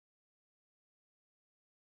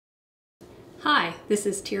Hi, this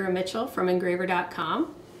is Tira Mitchell from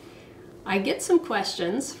Engraver.com. I get some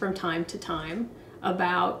questions from time to time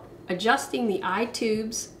about adjusting the eye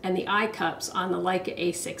tubes and the eye cups on the Leica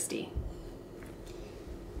A60.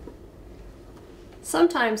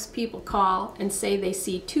 Sometimes people call and say they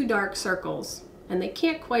see two dark circles and they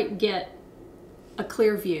can't quite get a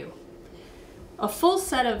clear view. A full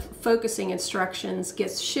set of focusing instructions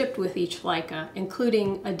gets shipped with each Leica,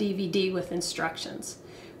 including a DVD with instructions.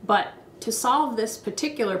 But to solve this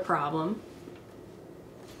particular problem,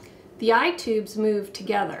 the eye tubes move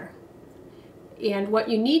together, and what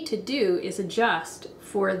you need to do is adjust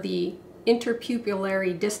for the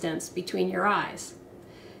interpupillary distance between your eyes.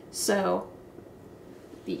 So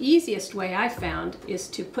the easiest way I found is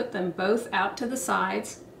to put them both out to the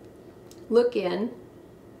sides, look in,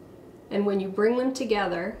 and when you bring them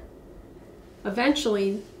together,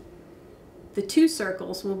 eventually the two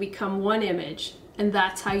circles will become one image, and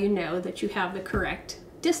that's how you know that you have the correct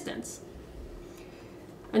distance.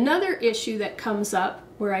 Another issue that comes up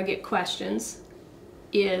where I get questions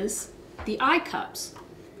is the eye cups.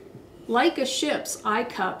 Leica ships eye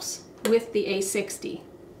cups with the A60.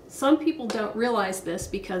 Some people don't realize this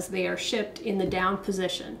because they are shipped in the down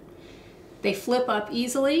position. They flip up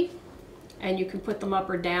easily and you can put them up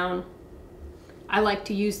or down. I like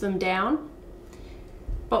to use them down.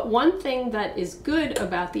 But one thing that is good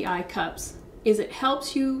about the eye cups is it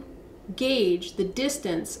helps you gauge the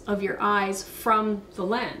distance of your eyes from the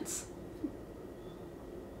lens.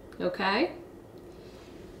 Okay?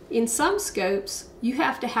 In some scopes, you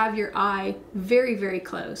have to have your eye very, very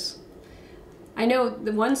close. I know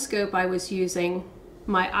the one scope I was using,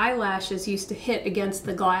 my eyelashes used to hit against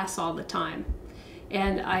the glass all the time,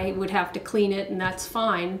 and I would have to clean it, and that's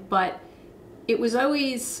fine, but it was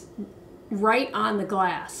always right on the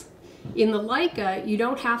glass. In the Leica, you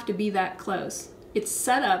don't have to be that close. It's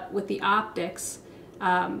set up with the optics,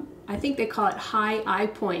 I think they call it high eye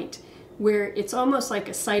point, where it's almost like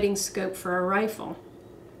a sighting scope for a rifle.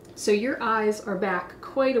 So your eyes are back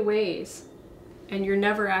quite a ways, and you're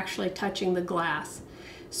never actually touching the glass.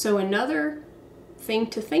 So another thing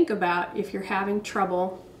to think about if you're having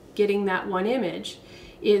trouble getting that one image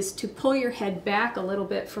is to pull your head back a little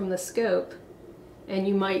bit from the scope, and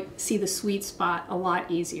you might see the sweet spot a lot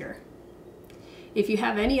easier. If you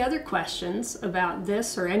have any other questions about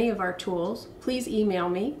this or any of our tools, please email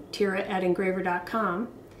me, tira@engraver.com,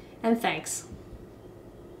 and thanks.